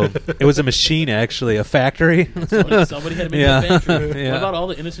be upset. Oh, it was a machine, actually. A factory. Somebody had to make Yeah. that factory. Yeah. What about all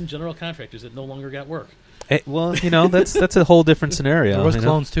the innocent general contractors that no longer got work? Well, you know, that's a whole different scenario. There was you know?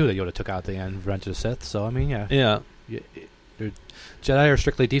 clones too that Yoda took out at the end, Revenge of the Sith. So I mean, yeah, Yeah. Jedi are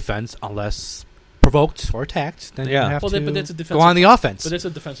strictly defense unless provoked or attacked. Then Yeah. you have Well, to but that's a go defensive- on the offense. But it's a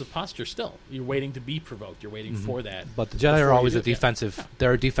defensive posture still. You're waiting to be provoked. You're waiting Mhm. for that. But the Jedi before are you always do a it, yeah. defensive. Yeah.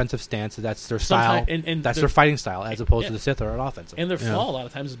 They're a defensive stance. That's their style. Sometimes, and That's their their fighting style, as opposed to Yeah. the Sith are an offensive. and their Yeah. flaw a lot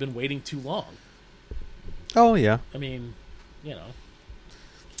of times has been waiting too long. Oh, yeah. I mean, you know.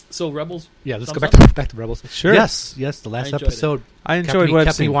 So Rebels, Yeah, let's go thumbs back to Rebels. Sure. Yes, the last enjoyed it. episode I kept enjoyed me, what I've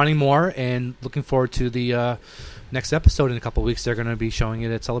kept me seen. wanting more, and looking forward to the next episode in a couple of weeks. They're going to be showing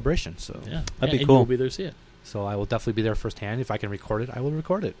it at Celebration, so yeah, That'd be and cool. You'll be there to see it. so I will definitely be there firsthand. If I can record it, I will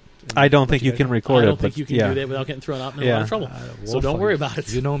record it. I don't Let think you guys can know. record I it. don't think but you can yeah. do that without getting thrown out in a Yeah. lot of trouble. Well, So don't fine. worry about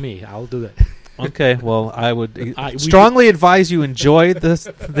it. You know me. I'll do that. Okay, well, I would we strongly advise you enjoy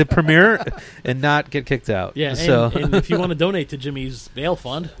the premiere and not get kicked out. Yeah, so and if you want to donate to Jimmy's bail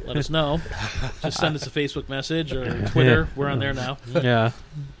fund, let us know. Just send us a Facebook message or Twitter. We're on there now. yeah,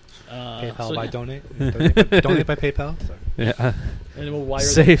 PayPal so by yeah. donate. Donate by PayPal. Sorry. yeah. And we'll wire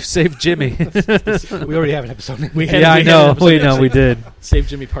Save Jimmy. We already have an episode name. We had- Yeah, I had know. an episode We next know. We did. Save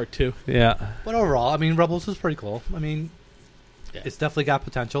Jimmy Part 2. Yeah. But overall, I mean, Rebels is pretty cool. I mean, Yeah. it's definitely got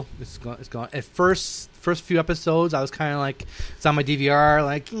potential. It's gone. At first few episodes, I was kind of like, it's on my DVR.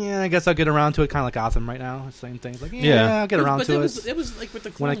 Like, yeah, I guess I'll get around to it. Kind of like Gotham right now. Same thing. Like, Yeah. I'll get around But to it was like with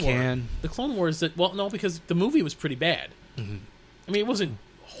the Clone when I Wars. can. The Clone Wars that no, because the movie was pretty bad. Mhm. I mean, it wasn't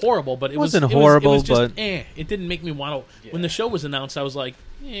horrible, but it Wasn't was horrible, it was just, but- it didn't make me want to. When the show was announced, I was like,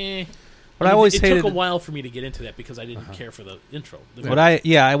 eh. But I always it hated took a while for me to get into that because I didn't Uh-huh. care for the intro. The What I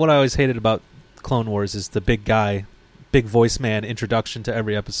always hated about Clone Wars is the big voice man introduction to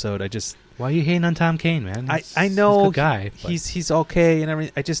every episode. I just Why are you hating on Tom Kane, man? I He's a know good guy. but he's okay and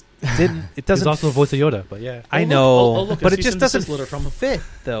everything. I just didn't. It he's doesn't. also the voice of Yoda. But yeah, I look, know, look, but I it see just some doesn't Sith litter from him. fit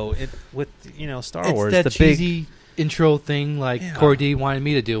though. It with Star it's Wars that the cheesy intro thing like Yeah. Corey D wanted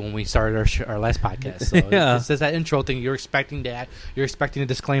me to do when we started our last podcast. So Yeah. it's just that intro thing. You're expecting that. You're expecting the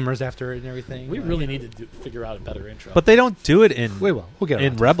disclaimers after it and everything. We really need to figure out a better intro. But they don't do it in We will. We'll get in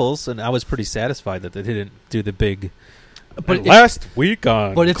around to it. Rebels, and I was pretty satisfied that they didn't do the big. But And if- last week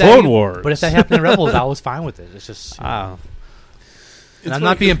on But if Clone that, Wars, But if that happened in Rebels, I was fine with it. It's just. ah, And I'm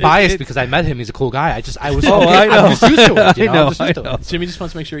not being biased because I met him. He's a cool guy. I was. Oh, I know. I'm just used to it. You I know, know, I'm just used I to know. it. Jimmy just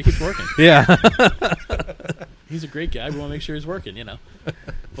wants to make sure he keeps working. yeah. He's a great guy. We want to make sure he's working,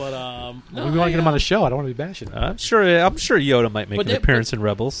 But no, we want to get him on the show. I don't want to be bashing. I'm sure Yoda might make But an they- appearance in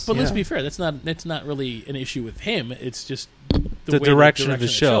Rebels. But let's Yeah. be fair. That's not really an issue with him. It's just The way direction of the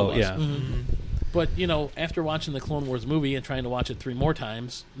show, was. yeah. Mhm. But after watching the Clone Wars movie and trying to watch it 3 more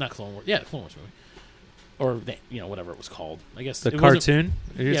times, not Clone Wars, Clone Wars movie, or whatever it was called. I guess The it wasn't- cartoon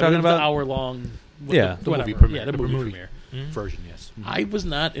you're yeah, talking it was about? the hour long. Yeah. The movie whatever. premiere. Yeah, the The movie movie. premiere. Mhm. Version, yes. I was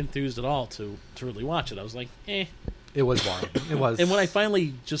not enthused at all to really watch it. I was like, eh. It was boring. It was. And when I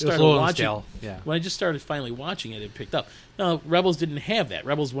finally just it was a started little watching, stale. Yeah. when I just started finally watching it, it picked up. Now, Rebels didn't have that.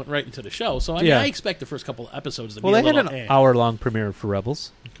 Rebels went right into the show, so I mean, Yeah. I expect the first couple episodes to Well, be they a had little. an hour-long premiere for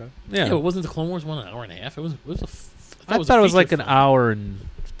Rebels. Okay. Yeah, Yeah, but wasn't the Clone Wars one an hour and a half? It was. I thought it was like an feature film. hour and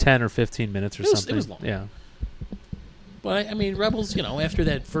 10 or 15 minutes or It was- something. it was long. Yeah, But I mean, Rebels. After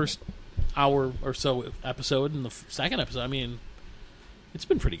that first hour or so episode and the second episode, I mean, it's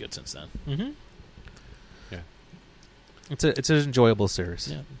been pretty good since then. mm-hmm. Yeah. It's an enjoyable series.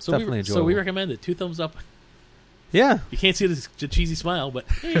 Yeah, so Definitely we enjoyable. recommend it. 2 thumbs up. Yeah, You can't see the cheesy smile, but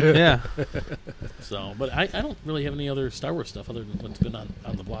yeah. so. But I don't really have any other Star Wars stuff other than what's been on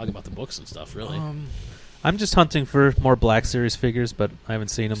the blog about the books and stuff. Really. I'm just hunting for more Black Series figures, but I haven't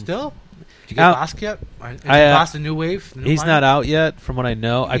seen them. Still? Did you get Out- Bosk yet? I, Bosk the New Wave? The new He's line? not out yet, from what I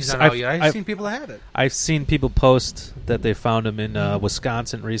know. He's not I've, out yet. I've I've, seen people that have it. I've seen people post that they found him in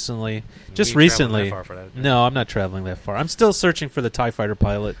Wisconsin recently. Just We ain't traveling recently. that far for that. No, I'm not traveling that far. I'm still searching for the TIE Fighter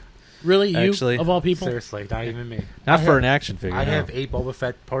pilot. Really, you Actually- of all people. Seriously, not even me. Not I for have- an action figure. I no. have 8 Boba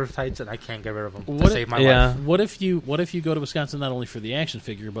Fett prototypes, and I can't get rid of them to What- save my yeah. life. What if you go to Wisconsin not only for the action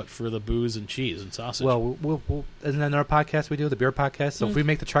figure but for the booze and cheese and sausage? Well, isn't that another podcast we do, the beer podcast? So if we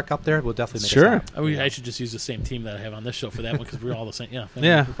make the trek up there, we'll definitely make Sure. a stop. I should just use the same team that I have on this show for that one because we're all the same. Yeah,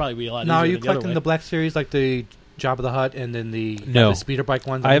 Yeah. it'd probably be a lot. Now, are easier you to get collecting away. the Black Series like the Jabba the Hutt and then the speeder bike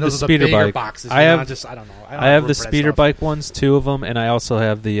ones? I have the those are speeder bigger bike. boxes. I have I don't know. I have the speeder bike ones, 2 of them, and I also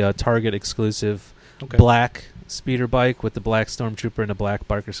have the Target exclusive Okay. black speeder bike with the black Stormtrooper and a black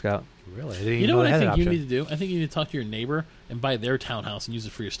Barker Scout. Really? I didn't You even know what they I had think that you option. need to do? I think you need to talk to your neighbor and buy their townhouse and use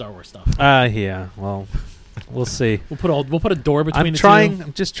it for your Star Wars stuff. Yeah. Well, we'll see. We'll put a door between I'm the trying. two.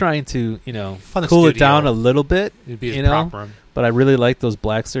 I'm just trying to, Fun cool it studio. down a little bit. It'd be you as know? proper. But I really like those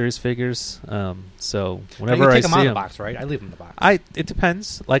Black Series figures. So whenever you I take see them out of them, the box, right? I leave them in the box. It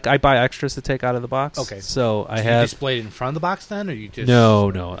depends. Like I buy extras to take out of the box. Okay. So I You have display it in front of the box then, or you just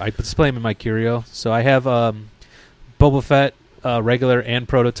no. I display them in my curio. So I have Boba Fett, regular and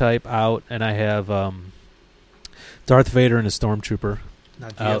prototype out, and I have Darth Vader and a Stormtrooper. Now,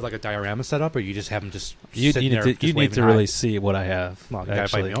 do you have like a diorama set up, or you just have them just You sitting need there to just you need waving to high? really see what I have. Well, you gotta buy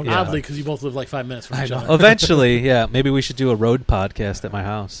actually. the own Yeah. Oddly, because you both live like 5 minutes from I each know. other. Eventually, yeah. Maybe we should do a road podcast at my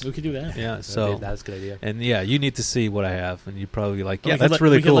house. We could do that. Yeah. So that's a good idea. and yeah, you need to see what I have, and you'd probably be like, yeah, We could that's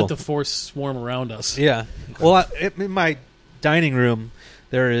really we cool. could let the force swarm around us. Yeah. Well, in my dining room,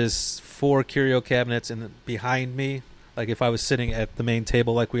 there is 4 curio cabinets, and behind me, like if I was sitting at the main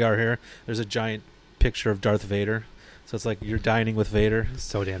table like we are here, there's a giant picture of Darth Vader. So it's like you're dining with Vader.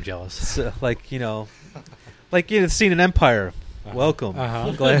 So damn jealous. So, like you've seen an Empire. Welcome.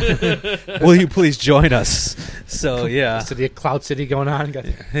 Uh-huh. Glad. Will you please join us? So yeah. So the Cloud City going on. Got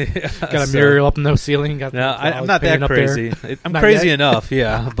a So- mirror up in the ceiling. Got No, the I'm clouds not that painting up there. crazy. I'm Not crazy yet? enough,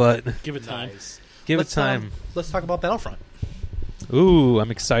 yeah, but Give it time. Nice. give Let's, it time. Let's talk about Battlefront. Ooh,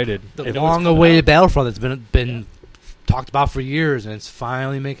 I'm excited. The You know what's coming long-awaited out? Battlefront that's been talked about for years, and it's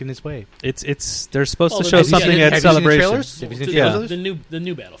finally making its way. It's they're supposed Well, to show have you something seen- at have you seen the Celebration. trailers? Have you seen the Yeah. trailers? The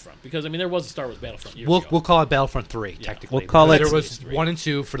new Battlefront, because I mean there was a Star Wars Battlefront years We'll ago. call it Battlefront 3, Yeah. technically. We'll call Because it- There was 1 and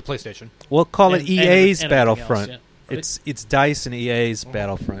 2 for the PlayStation. We'll call And- it EA's and everything else, Battlefront. yeah. It's DICE and EA's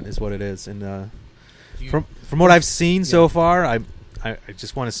Battlefront is what it is. And You- from what I've seen so far, I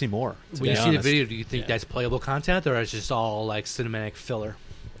just want to see more. To When be you see the honest. video, do you think Yeah. that's playable content, or is it just all like cinematic filler?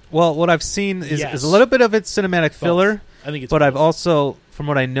 Well, what I've seen is Yes. a little bit of it's cinematic filler, I think it's but I've both. also, from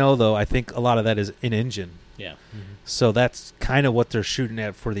what I know, though, I think a lot of that is in engine. Yeah. So that's kind of what they're shooting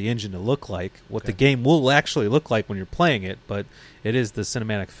at for the engine to look like. What the Okay. game will actually look like when you're playing it, but it is the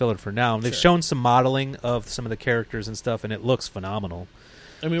cinematic filler for now. And they've Sure. shown some modeling of some of the characters and stuff, and it looks phenomenal.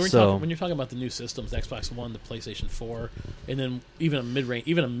 I mean, So- when you're talking about the new systems, the Xbox One, the PlayStation 4, and then even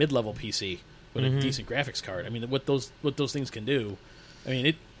a mid-level PC with Mhm. a decent graphics card. I mean, what those things can do. I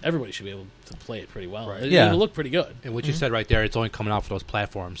mean, everybody should be able to play it pretty well. Right. Yeah. It'll look pretty good. And what you said right there, it's only coming out for those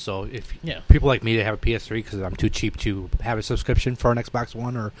platforms. So if Yeah. people like me that have a PS3 because I'm too cheap to have a subscription for an Xbox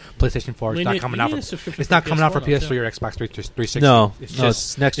One or PlayStation 4, it's not coming out for It's PS3 or Xbox 360. No, it's no, just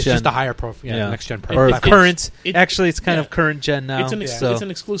it's next it's gen. just a higher Yeah. next gen or platform. current. it- actually, it's kind yeah. of current gen now. It's an so it's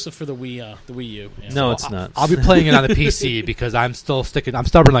an exclusive for the Wii U. Yeah. no, So- it's not. I'll be playing it on the PC because I'm still sticking. I'm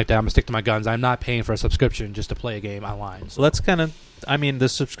stubborn like that. I'm gonna stick to my guns. I'm not paying for a subscription just to play a game online. So that's kind of. I mean, the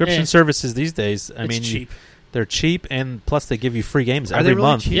subscription Eh. services these days. I It's mean, cheap. they're cheap, and plus they give you free games Are every they really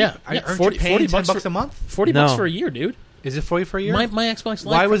month. cheap? Yeah. Aren't you 40 paying bucks $10 for- a month? $40 No. for a year, dude. Is it for you a year? My Xbox Live.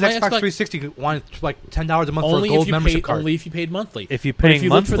 Why was my Xbox 360 wanted like $10 a month only for a gold if you membership paid card? only if you paid monthly? If you But pay if you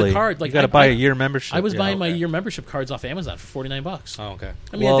look monthly, for the card, like you got to buy a year membership. I was buying my okay. year membership cards off Amazon for $49. Oh, okay.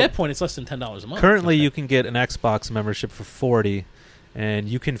 I mean, Well, at that point, it's less than $10 a month. Currently, Okay. you can get an Xbox membership for $40, and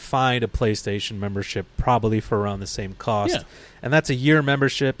you can find a PlayStation membership probably for around the same cost. Yeah. And that's a year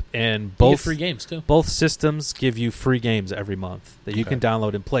membership, and You get both free games too. both systems give you free games every month that you Okay. can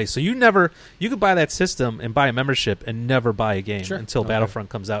download and play. So you could buy that system and buy a membership and never buy a game Sure. until Okay. Battlefront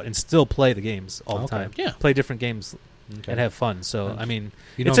comes out and still play the games all the Okay. time. Yeah. Play different games Okay. and have fun. So I mean,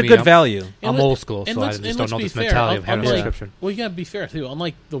 You know it's a me, good I'm- value. And I'm let- old school, and so I let's- just and don't let's know be this fair, mentality of having a unlike- subscription. Well, you gotta be fair too.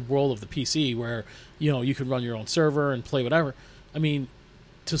 Unlike the world of the PC, where you can run your own server and play whatever. I mean,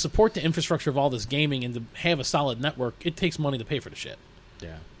 to support the infrastructure of all this gaming and to have a solid network, it takes money to pay for the shit.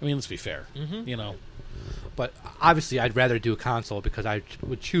 Yeah. I mean, let's be fair. But obviously, I'd rather do a console because I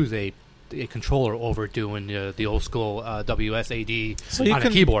would choose a controller over doing the old school WSAD So you on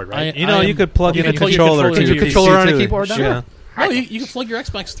can- a keyboard, right? You could plug you in a can plug your controller controller to to your your controller on a PC, too. keyboard now? Yeah. No, you can plug your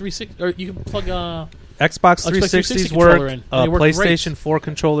Xbox 360, or you can plug. Xbox 360 360s controller work. in, and they work PlayStation 4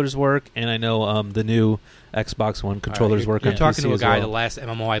 controllers work, and I know the new Xbox One controllers work You're on talking PC to a as guy. well. The last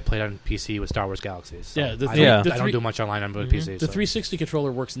MMO I played on PC was Star Wars Galaxies. So Yeah, the I three- don't, the I don't three- do much online on the Mm-hmm. PC. The so. 360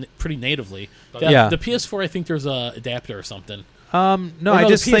 controller works pretty natively. Yeah. The PS4, I think there's a adapter or something. No, Or I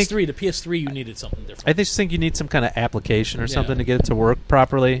just the think PS3. The PS3, you needed something different. I just think you need some kind of application or Yeah. something to get it to work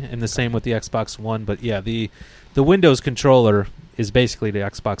properly, and the same with the Xbox One. But yeah, the Windows controller is basically the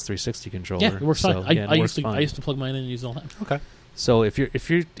Xbox 360 controller. Yeah, it works So, fine. yeah, it I works used to fine. I used to plug mine in and use it all the time. Okay. So if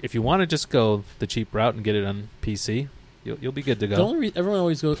you want to just go the cheap route and get it on PC, you'll be good to go. The only reason everyone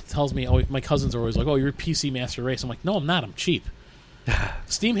always tells me, my cousins are always like, "Oh, you're a PC master race." I'm like, "No, I'm not. I'm cheap."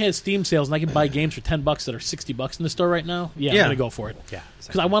 Steam has Steam sales, and I can buy games for $10 that are $60 in the store right now. Yeah, I'm gonna go for it. Yeah,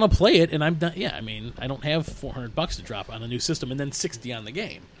 because I want to play it, and I'm done. Yeah, I mean, I don't have $400 to drop on a new system, and then $60 on the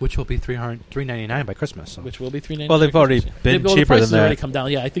game, which will be $399 by Christmas. So. Which will be $399. Well, they've already been the cheaper prices than that. already come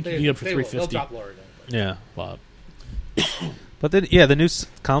down. Yeah, I think you can get them for $350. They'll drop lower then. Yeah, but then the new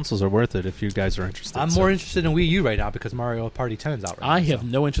consoles are worth it if you guys are interested. I'm more interested in Wii U right now because Mario Party 10 is out right now. I have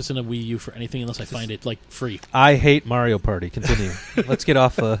no interest in a Wii U for anything unless I find it like free. I hate Mario Party. Continue. Let's get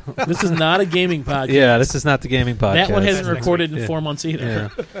off. This is not a gaming podcast. Yeah, this is not the gaming podcast. That one hasn't That's recorded in Yeah. 4 months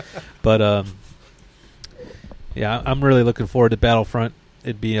either. Yeah. But I'm really looking forward to Battlefront.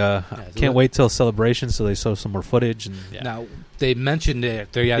 It'd be can't wait till Celebration so they show some more footage and Yeah. Now they mentioned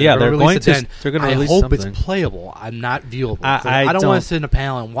it. They're they're gonna going release it to then. they're going to I release hope something. it's playable. I'm not viewable. I don't don't- want to sit in a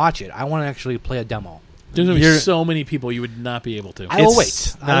panel and watch it. I want to actually play a demo. There's going to be You're- so many people you would not be able to. I will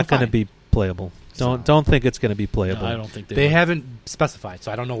It's wait. I will not going to find. be playable. So- Don't think it's going to be No, playable. I don't think They would. haven't specified,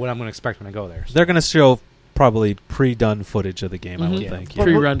 so I don't know what I'm going to expect when I go there. They're going to show probably pre-done footage of the game. I would Mhm. think. Well,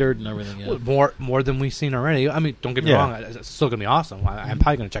 Pre-rendered and everything. Yeah. More than we've seen already. I mean, don't get me Yeah. wrong. It's still going to be awesome. I'm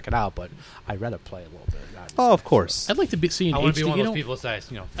probably going to check it out, but I'd rather play a little bit. Oh, of course. I'd like to see an I want HD. to be one You of know, those people that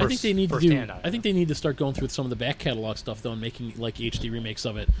say, I think they need to do. firsthand on it. I think they need to start going through some of the back catalog stuff though, and making like HD remakes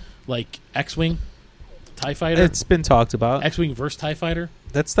of it, like X-Wing, TIE Fighter, It's been talked about. X-Wing versus TIE Fighter.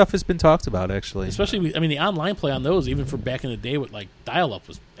 That stuff has been talked about actually. Especially, the online play on those, even for back in the day with like dial-up,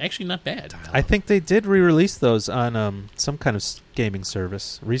 was actually not bad. I think they did re-release those on some kind of gaming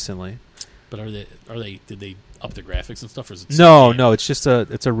service recently. But did they up the graphics and stuff? Or is it No, it's just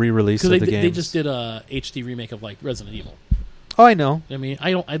it's a re-release because of the game. they just did a HD remake of like Resident Evil. Oh, I know. I mean,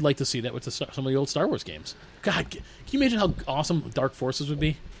 I'd like to see that with some of the old Star Wars games. God, can you imagine how awesome Dark Forces would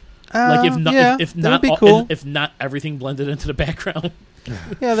be? Like if not, yeah, if that not, would be all- cool. if not everything blended into the background.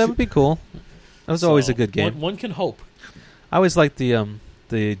 Yeah, that would be cool. That was always So, a good game. One can hope. I always liked the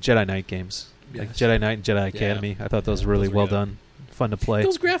Jedi Knight games, like Yes. Jedi Knight and Jedi Academy. I thought those were really those were well good. done, fun to play.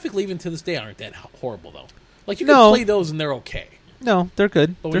 Those graphically, even to this day, aren't that horrible though. Like you No. can play those and they're okay. No, they're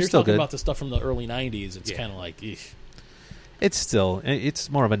good. But when They're you're still talking good. about the stuff from the early '90s, it's Yeah. kind of like, eesh. It's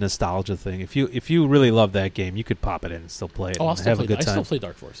more of a nostalgia thing. If you really love that game, you could pop it in and still play it Oh, I'll and still have play. a good I still time. play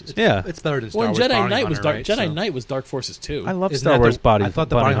Dark Forces. Yeah, It's better than Star Well, Wars. Jedi Bounty Knight was Hunter, Dark. right? Jedi So- Knight was Dark Forces too. I love Isn't Star that Wars Body. I thought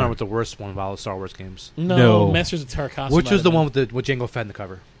the Bounty Bounty Hunter Hunter. was the worst one of all the Star Wars games. No. Masters of Terracosta. Which might was the have one been. with Jango Fett in the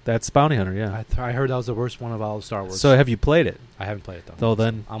cover? That's Bounty Hunter. Yeah. I heard that was the worst one of all the Star Wars. So have you played it? I haven't played it though. Well,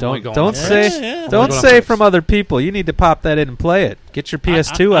 then I'm only don't going off say praise. Yeah. don't going off say praise. from other people. You need to pop that in and play it. Get your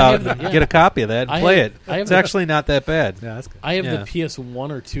PS2 I out have the- and yeah. get a copy of that and I play have- it. I have It's the- actually not that bad. Yeah, that's good. I have Yeah. the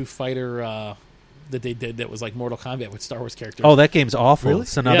PS1 or 2 fighter that they did that was like Mortal Kombat with Star Wars characters. Oh, that game's awful. Really?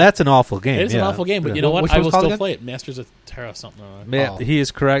 So now Yeah. that's an awful game. it is an yeah. awful game, but Yeah. you know what? Which I one's will called still again? play it. Masters of Terra something. Yeah, Oh. he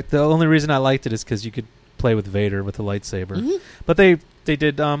is correct. The only reason I liked it is because you could play with Vader with a lightsaber. Mhm. But they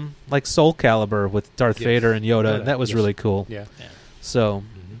did like Soul Calibur with Darth Yes. Vader and Yoda, Yoda, and that was yes. really cool. Yeah. So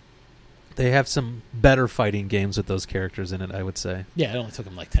Mhm. they have some better fighting games with those characters in it, I would say. Yeah, it only took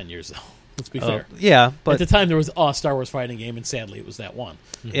them like 10 years though. Let's be fair. Yeah, At but the time, there was a Star Wars fighting game, and sadly, it was that one.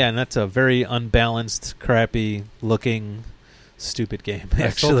 yeah, and that's a very unbalanced, crappy looking, stupid game.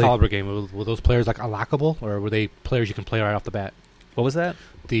 That Soul Actually, Calibur game, were those players like unlockable, or were they players you can play right off the bat? what was that?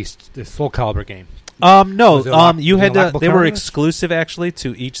 The Soul Calibur game. No, Was it you was it had to. unlockable They were characters? exclusive actually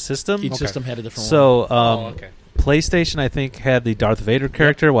to each system. Each Okay. system had a different one. So okay. PlayStation, I think, had the Darth Vader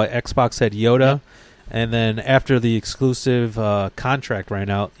character, while Xbox had Yoda. Yep. And then after the exclusive contract ran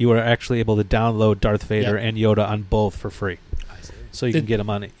out, you were actually able to download Darth Vader Yep. and Yoda on both for free. I see. So you Did- can get them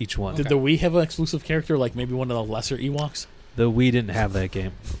on each one. Did the Wii have an exclusive character, like maybe one of the lesser Ewoks? The Wii didn't have that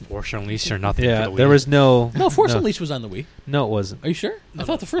game. Force Unleashed or nothing. Yeah, for the Wii. there was no. No, Force Unleashed was on the Wii. No, it wasn't. Are you sure? I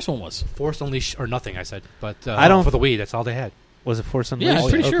thought the first one was. Force Unleashed or nothing. I said, but I don't- for the Wii. That's all they had. Was it Force Unleashed? Yeah, I'm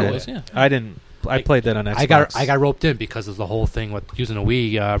pretty sure Okay. it was. Yeah. I didn't. I played that on Xbox. I got roped in because of the whole thing with using a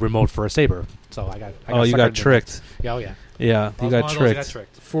Wii remote for a saber. So I got Oh, you suckered got into tricked. that. Yeah, oh yeah. Yeah, I you was got one of those that got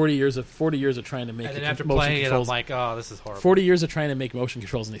tricked. 40 years of trying to make And then it after motion playing it, I'm controls. like, oh, this is horrible. 40 years of trying to make motion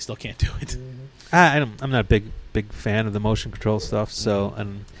controls, and they still can't do it. I'm not a big fan of the motion control stuff. So,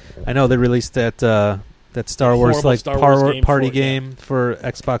 and I know they released that Star Wars Horrible like Star Wars game party for it, yeah. game for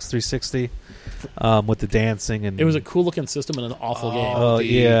Xbox 360 with the dancing and It was a cool looking system and an awful game. Oh,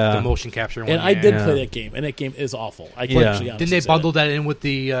 yeah. the motion capture one. And I did Yeah. play that game, and that game is awful. I can Yeah. actually honestly Didn't they say bundle that. that in with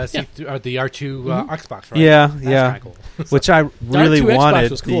the or the R2 Xbox? Right? Yeah, That's yeah. kinda cool. which I really The R2 Xbox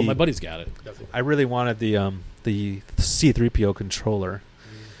wanted. was cool. the- My buddy's got it. I really wanted the C3PO controller,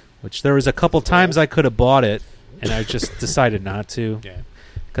 which there was a couple times I could have bought it, and I just decided not to. Yeah.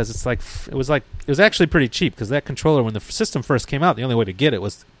 Because it was actually pretty cheap. Because that controller, when the system first came out, the only way to get it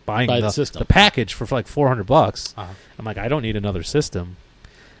was buying Buy the system. the package for like $400. Uh-huh. I'm like, I don't need another system.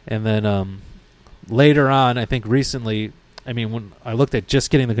 And then later on, I think recently, I mean, when I looked at just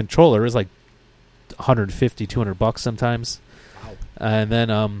getting the controller, it was like $150, $200 sometimes. Wow. And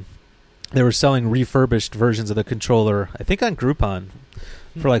then they were selling refurbished versions of the controller, I think on Groupon,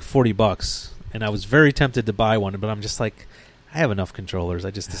 for like $40. And I was very tempted to buy one, but I'm just like, I have enough controllers.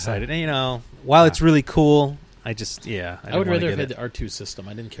 I just decided, while it's really cool, I would rather have had the R2 system.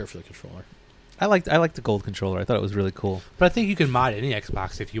 I didn't care for the controller. I liked the gold controller. I thought it was really cool. But I think you can mod any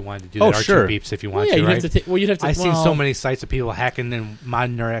Xbox if you wanted to do Oh, that sure. R2 beeps if you want Yeah, to, you'd right? have to. You'd have to. I've seen so many sites of people hacking and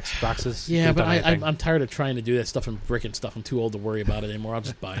modding their Xboxes. Yeah, Couldn't but done anything. I'm tired of trying to do that stuff and bricking stuff. I'm too old to worry about it anymore. I'll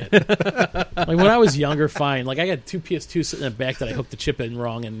just buy it. Like when I was younger, fine. Like I got two PS2 sitting in the back that I hooked the chip in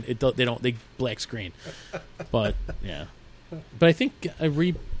wrong, and they black screen. But yeah, but I think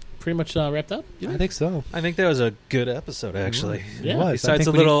pretty much wrapped up. I think so. I think that was a good episode, actually. Yeah. It was. I Besides think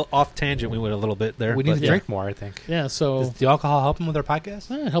a we little off tangent, we went a little bit there. We need to yeah. drink more, I think. Yeah, so Does the alcohol help them with our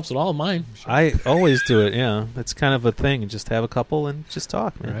podcast? it helps with all of mine. I always do it, yeah. It's kind of a thing. Just have a couple and just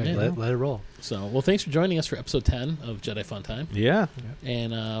talk, man. Right, Yeah. let it roll. So, well, thanks for joining us for episode 10 of Jedi Fun Time, Yeah.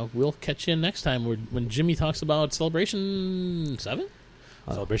 and we'll catch you next time when Jimmy talks about Celebration 7.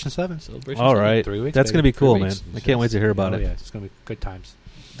 Celebration 7. Celebration All 7. right. 3 weeks. That's baby. going to be 3 cool, man. weeks. I can't wait to hear about Oh, it. yeah, it's going to be good times.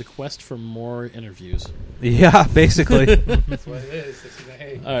 The quest for more interviews. Yeah, basically. That's what it is.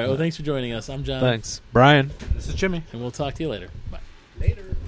 All right. Well, thanks for joining us. I'm John, Thanks. Brian. This is Jimmy. and we'll talk to you later. Bye.